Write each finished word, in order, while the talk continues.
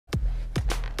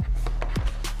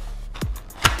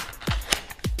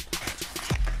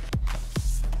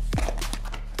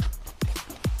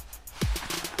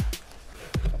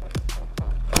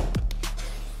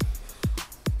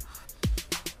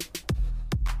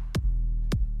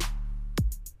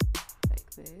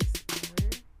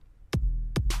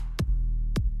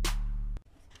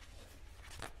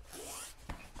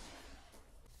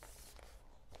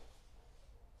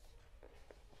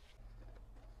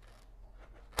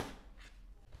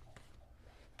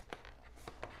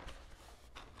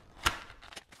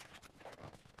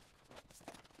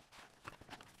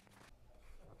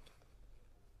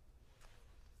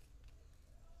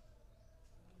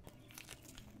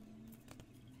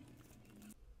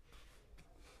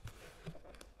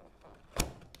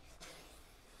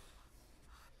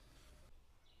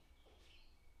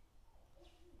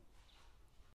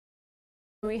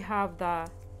We have the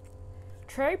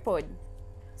tripod.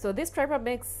 So this tripod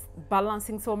makes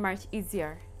balancing so much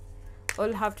easier. All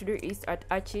you have to do is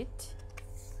attach it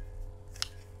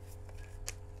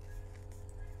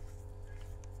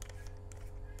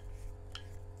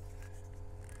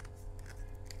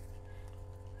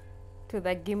to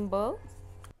the gimbal.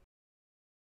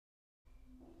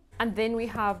 And then we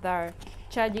have the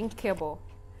charging cable.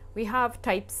 We have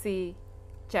Type-C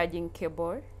charging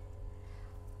cable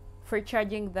for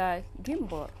charging the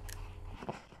gimbal.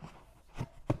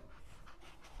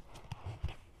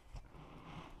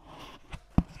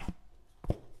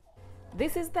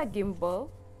 This is the gimbal.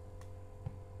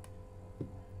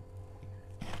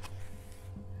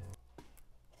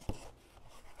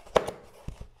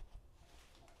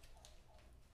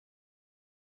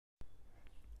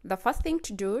 The first thing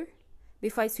to do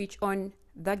before I switch on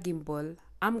the gimbal,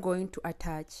 I'm going to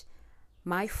attach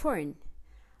my phone,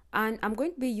 and I'm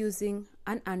going to be using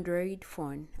an Android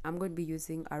phone. I'm going to be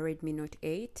using a Redmi Note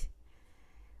 8.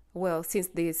 Well, since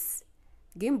this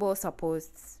gimbal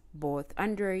supports both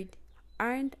Android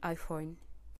and iPhone.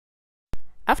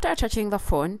 After attaching the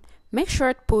phone, make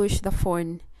sure to push the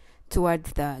phone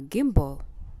towards the gimbal.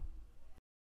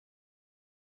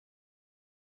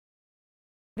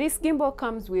 This gimbal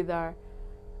comes with an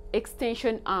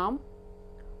extension arm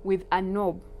with a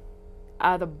knob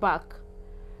at the back.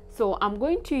 So I'm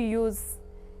going to use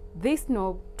this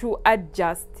knob to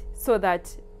adjust so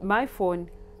that my phone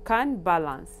can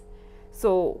balance.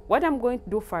 So what I'm going to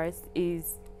do first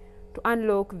is to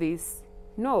unlock this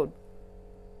knob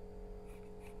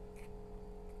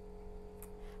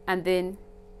and then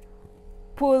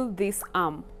pull this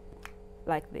arm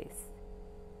like this.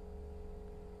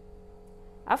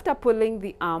 After pulling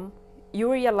the arm, you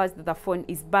realize that the phone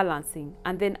is balancing,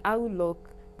 and then I will lock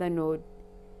the knob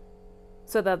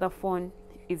so that the phone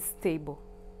is stable.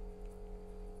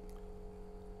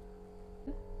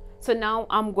 So now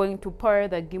I'm going to power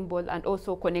the gimbal and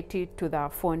also connect it to the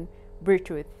phone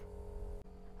Bluetooth.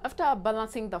 After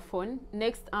balancing the phone,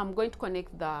 next I'm going to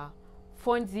connect the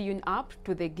phone ZHIYUN app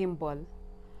to the gimbal.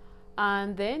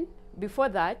 And then before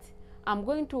that, I'm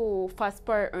going to fast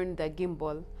power on the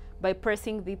gimbal by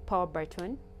pressing the power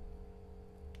button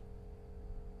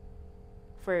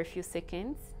for a few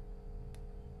seconds.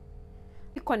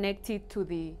 Connect it to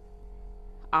the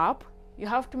app. You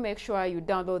have to make sure you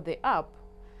download the app.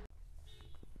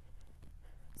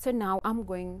 So now I'm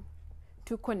going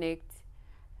to connect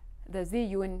the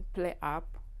ZHIYUN Play app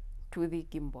to the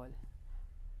gimbal.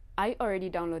 I already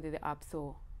downloaded the app,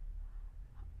 so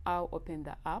I'll open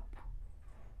the app.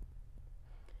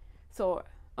 So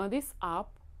on this app,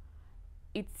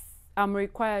 I'm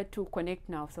required to connect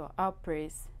now, so I'll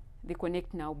press the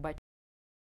connect now button,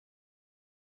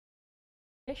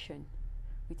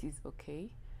 which is okay.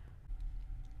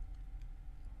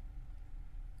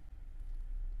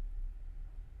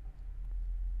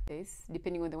 This,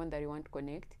 depending on the one that you want to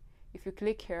connect. If you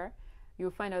click here,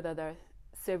 you'll find out that there are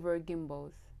several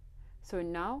gimbals. So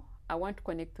now I want to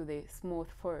connect to the Smooth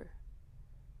 4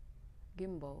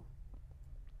 gimbal.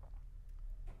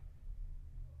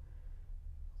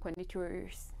 Connect your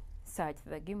side to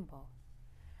the gimbal.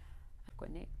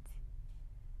 Connect.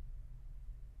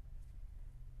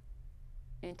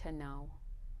 Enter now.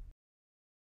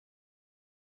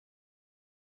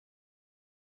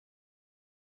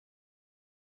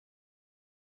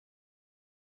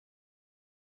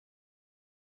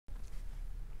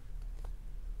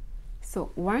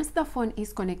 So once the phone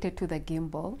is connected to the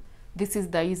gimbal, this is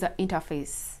the user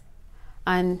interface.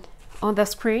 And on the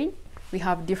screen, we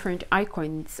have different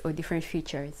icons or different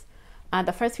features. And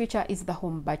the first feature is the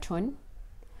home button.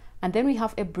 And then we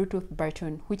have a Bluetooth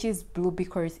button, which is blue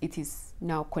because it is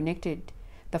now connected.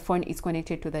 The phone is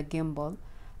connected to the gimbal.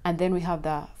 And then we have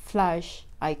the flash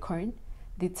icon,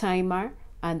 the timer,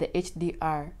 and the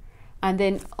HDR. And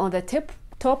then on the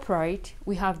top right,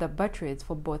 we have the batteries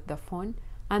for both the phone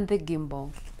and the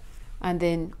gimbal. And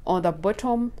then on the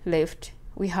bottom left,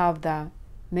 we have the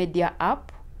media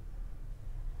app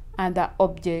and the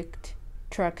object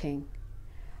tracking.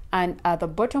 And at the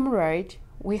bottom right,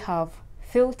 we have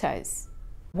filters.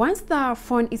 Once the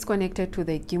phone is connected to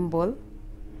the gimbal,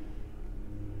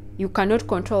 you cannot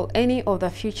control any of the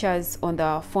features on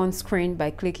the phone screen by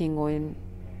clicking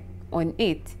on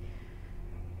it.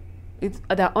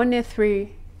 There are only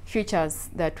 3 features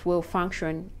that will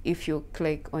function if you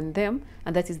click on them,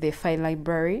 and that is the file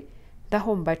library, the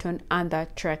home button, and the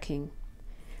tracking,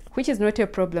 which is not a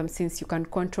problem since you can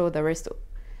control the rest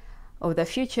of the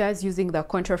features using the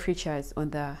control features on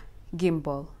the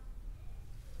gimbal.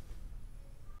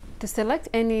 To select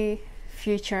any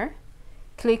feature,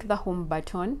 click the home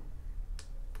button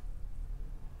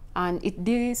and it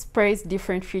displays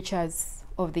different features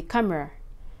of the camera.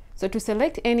 So to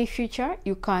select any feature,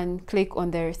 you can click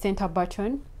on the center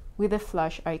button with the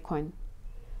flash icon.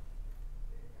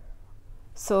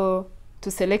 So to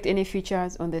select any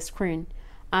features on the screen,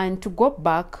 and to go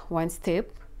back one step,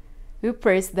 we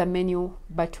press the menu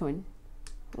button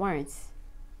once,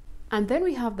 and then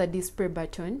we have the display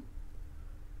button,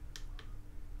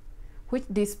 which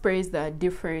displays the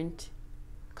different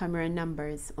camera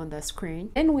numbers on the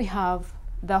screen. Then we have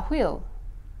the wheel.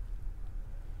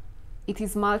 It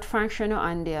is multifunctional,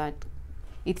 and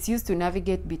it's used to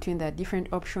navigate between the different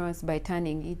options by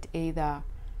turning it either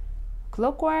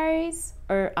clockwise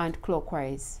or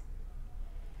anti-clockwise.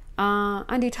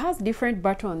 And it has different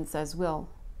buttons as well.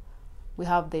 We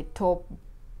have the top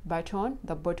button,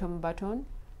 the bottom button,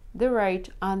 the right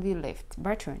and the left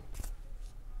button.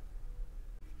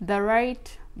 The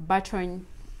right button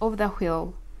of the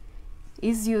wheel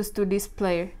is used to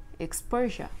display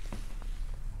exposure.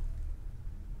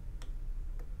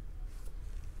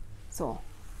 So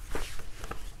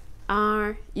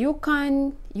you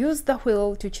can use the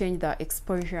wheel to change the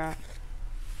exposure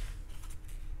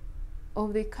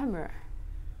of the camera.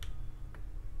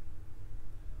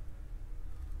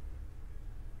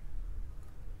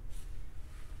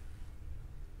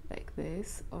 Like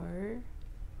this, or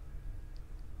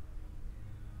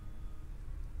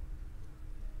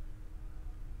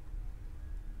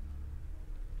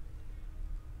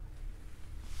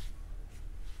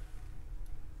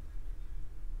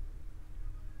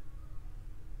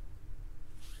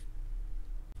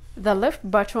the left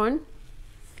button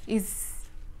is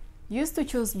used to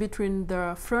choose between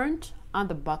the front and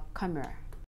the back camera.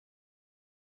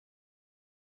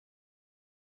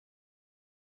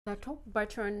 The top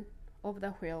button of the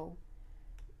wheel,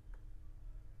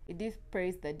 it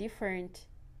displays the different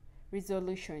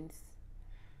resolutions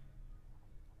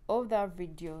of the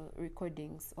video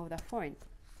recordings of the phone.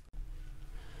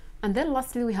 And then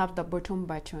lastly, we have the bottom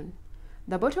button.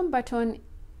 The bottom button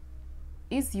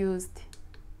is used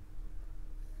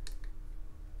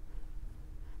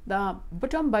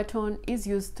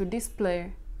to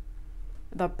display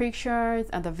the pictures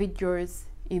and the videos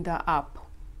in the app.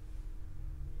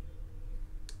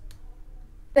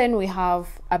 Then we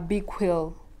have a big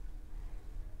wheel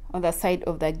on the side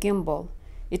of the gimbal.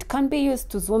 It can be used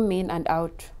to zoom in and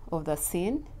out of the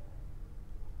scene.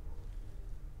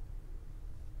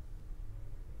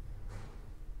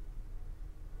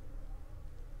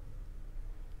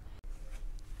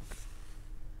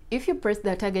 If you press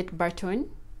the target button,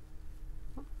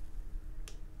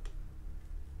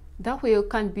 the wheel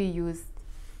can be used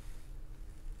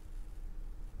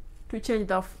to change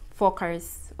the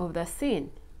focus of the scene.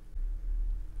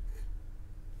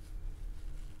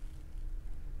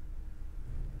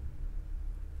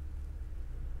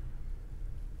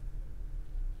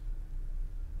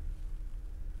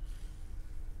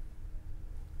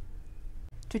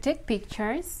 To take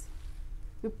pictures,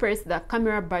 we press the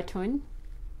camera button,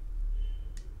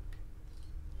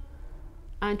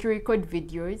 and to record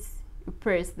videos, you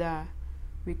press the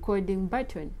recording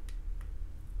button.